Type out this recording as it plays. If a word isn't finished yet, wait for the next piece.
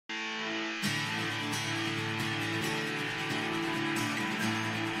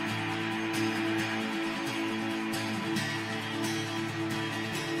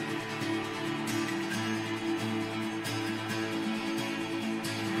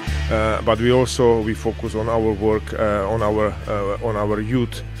but we focus on our work on our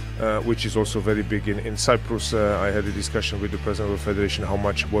youth, which is also very big in Cyprus. I had a discussion with the president of the federation how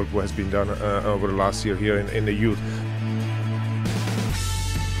much work has been done over the last year here in the youth.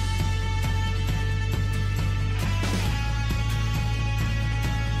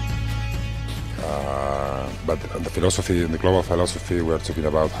 But the philosophy, the global philosophy, we are talking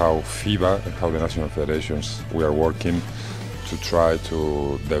about how FIBA and how the national federations, we are working to try to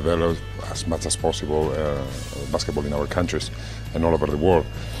develop as much as possible basketball in our countries and all over the world.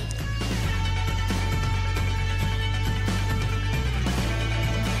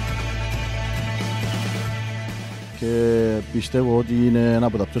 Και πιστεύω ότι είναι ένα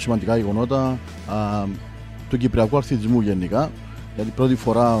από τα πιο σημαντικά γεγονότα του κυπριακού αθλητισμού γενικά, γιατί πρώτη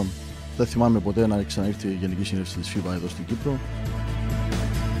φορά δεν θυμάμαι ποτέ να ξαναήρθε η Γενική Συνέλευση της FIBA εδώ στην Κύπρο.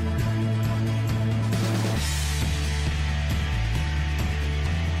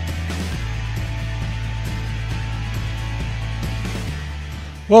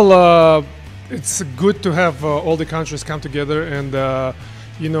 Well, it's good to have all the countries come together and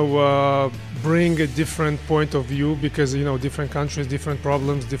bring a different point of view, because different countries, different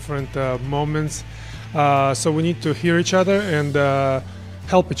problems, different moments. So we need to hear each other and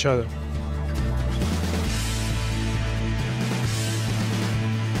help each other.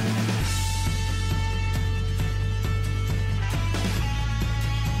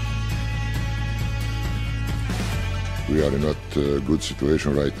 We are in a good situation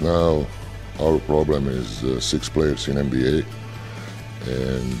right now. Our problem is 6 players in NBA,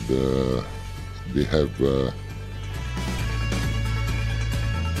 and we have